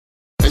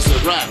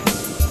rap.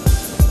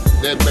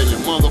 They're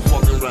banging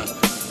motherfucking rap.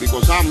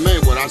 Because I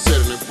meant what I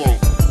said in the phone.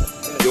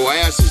 Your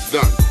ass is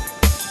done.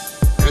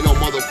 Ain't no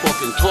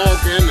motherfucking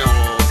talking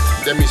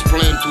or them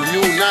explaining to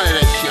you. None of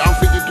that shit. I'm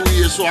 52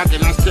 years so I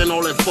cannot stand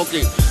all that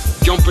fucking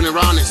jumping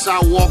around the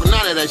sidewalk.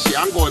 None of that shit.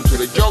 I'm going to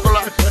the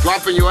juggler,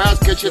 dropping your ass,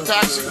 catch your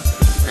taxi.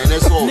 And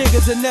that's all.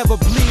 Niggas that never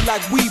bleed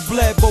like we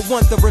bled, but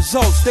want the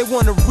results. They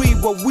wanna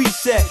read what we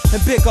said and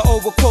bicker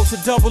over quotes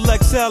of Double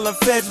XL and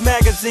Feds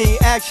magazine.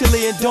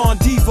 Actually, in Dawn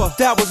Diva,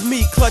 that was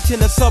me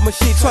clutching a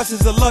submachine. Trust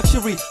is a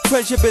luxury,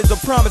 friendship is a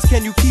promise.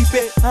 Can you keep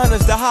it?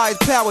 Honor's the highest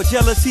power,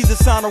 jealousy's a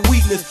sign of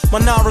weakness. My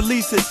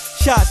non-releases,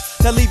 shots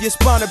that leave your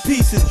spine in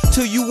pieces.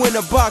 Till you in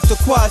a box, the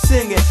choir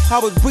singing. I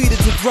was breeded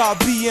to drive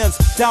BMs,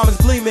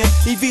 diamonds gleaming,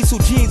 Evisu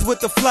jeans with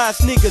the fly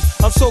sneakers.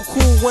 I'm so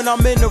cool when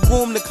I'm in the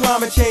room, the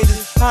climate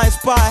changes. I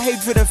inspire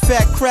hatred and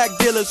fat crack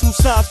dealers who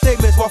sign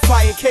statements while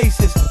fighting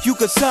cases. You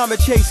could Simon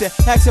chasing,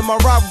 asking my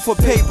rival for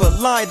paper.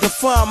 Lying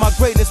define my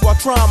greatness while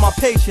trying my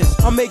patience.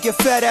 I make your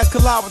fat ass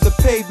collide with the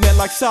pavement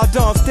like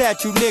Saddam's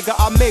statue, nigga.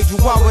 I made you,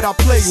 why would I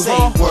play you, Say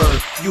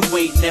word, you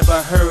ain't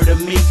never heard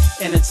of me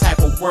and the type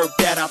of work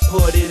that I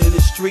put in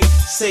the street.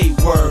 Say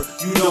word,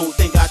 you don't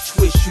think I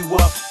twist you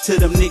up to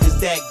them niggas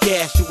that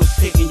gas you was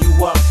picking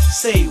you up.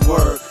 Say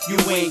word, you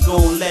ain't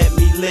gon' let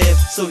me live,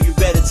 so you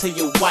better tell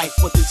your wife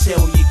what to tell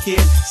your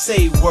kids.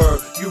 Say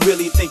word, you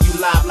really think you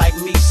live like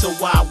me, so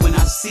why when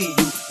I see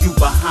you, you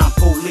behind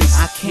police?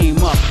 I came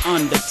up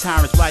under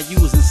tyrants while you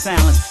was in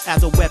silence.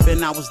 As a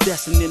weapon, I was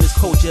destined in this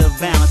culture of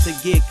violence to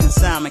get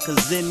consignment,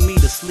 cause in me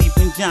the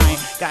sleeping giant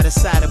got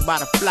excited by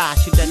the fly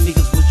shit that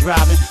niggas was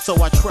driving.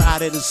 So I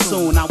tried it and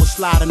soon I was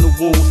sliding the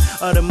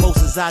wounds of the most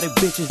exotic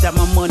bitches that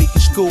my money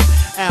can scoop.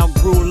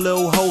 Outgrew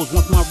little hoes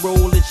once my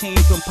role had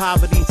changed from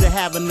poverty to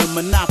having the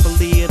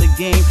monopoly of the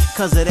game.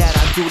 Cause of that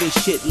I do this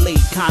shit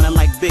late, kinda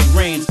like big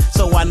rains.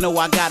 So I know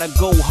I gotta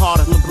go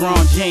hard as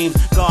LeBron James.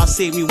 God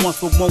saved me once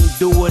but won't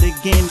do it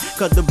again,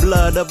 cause the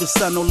blood of his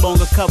son no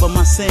longer cover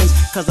my sins.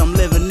 Cause I'm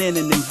living in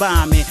an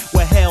environment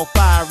where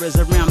hellfire is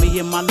around me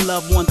and my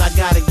loved ones. I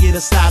gotta get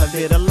us out of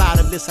it. A lot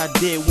of this I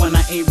did when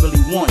I ain't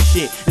really want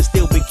shit, and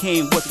still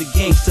became what the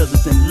gangsters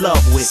is in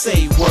love with.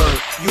 Say word,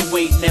 you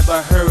ain't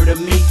never heard of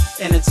me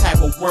and the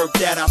type of work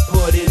that I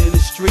put in the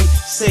street.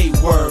 Say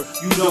word,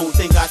 you don't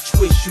think I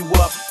twist you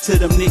up to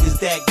them niggas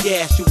that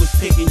gas you was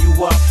picking you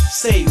up.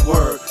 Say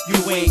word, you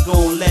ain't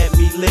gon' let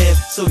me live,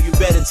 so you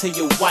better tell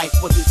your wife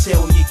what to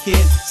tell your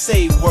kids.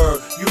 Say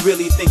word, you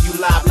really think you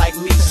live like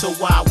me, so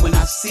why when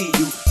I see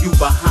you, you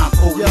behind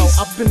police?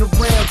 Yo, I've been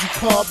around you,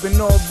 Paul,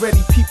 been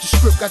already peeped the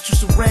script, got you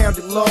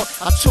surrounded, Lord.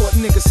 I taught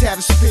niggas how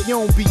to spit, you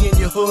don't be in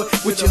your hood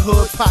with your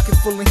hood pocket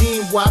full of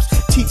heme wops.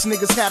 Teach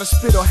niggas how to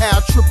spit or how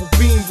triple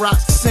beam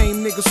rocks.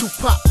 Same niggas who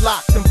pop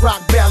locked and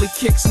rock valley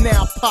kicks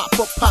now pop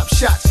up pop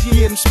shots.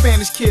 Yeah, them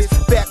Spanish kids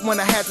back when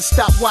I had to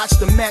stop watch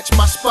to match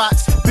my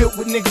spots. Built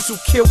with niggas who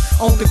killed,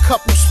 owned a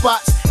couple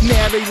spots.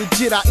 Now they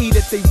legit, I eat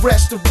at they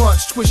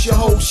restaurants. Twist your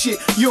whole shit,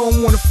 you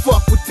don't wanna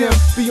fuck with them.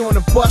 Be on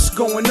the bus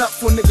going up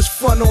for niggas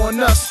front on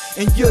us.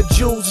 And your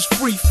jewels is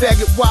free,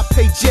 faggot, why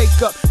pay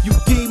Jacob? You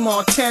D,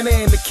 Montana,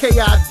 and the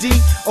KID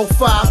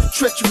 05,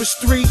 treacherous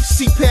 3,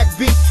 CPAC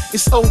beat.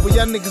 It's over,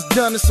 y'all niggas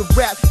done, it's a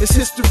rap, it's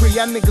history.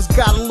 Y'all niggas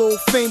got a little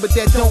fame, but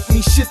that don't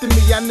mean shit to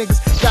me. Y'all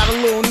niggas got a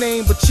little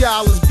name, but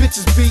y'all is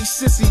bitches be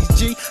sissies,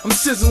 G. I'm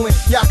sizzling,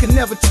 y'all can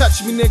never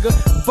touch me, nigga.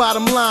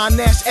 Bottom line,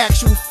 that's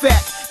actual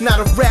fact. Not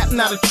a rap,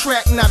 not a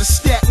track, not a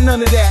stack,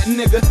 none of that,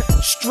 nigga.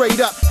 Straight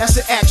up, that's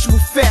an actual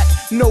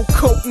fact. No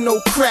coke, no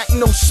crack,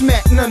 no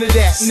smack, none of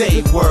that,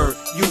 nigga. Say word,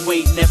 you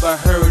ain't never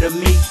heard of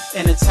me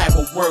and the type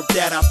of work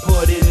that I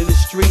put in the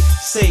street.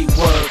 Say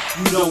word,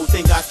 you don't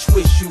think I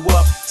twist you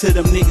up to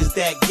them niggas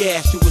that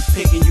gas you was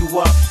picking you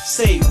up.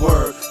 Say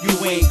word,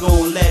 you ain't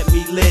gon' let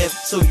me live,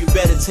 so you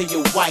better tell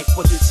your wife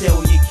what to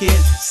tell your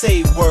kids.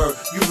 Say word,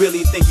 you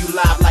really think you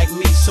live like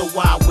me, so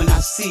why when I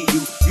see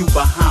you, you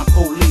behind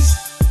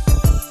police?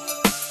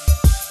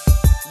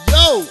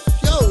 Yo,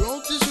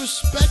 don't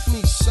disrespect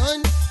me,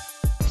 son.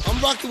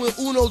 I'm rocking with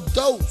Uno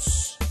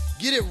Dos.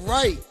 Get it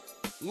right.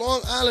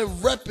 Long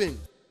Island reppin'.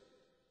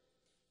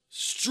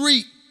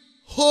 Street,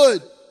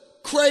 hood,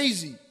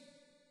 crazy.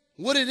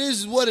 What it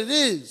is what it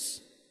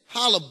is.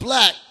 Holla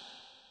black.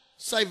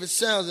 Cypher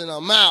Sounds and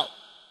I'm out.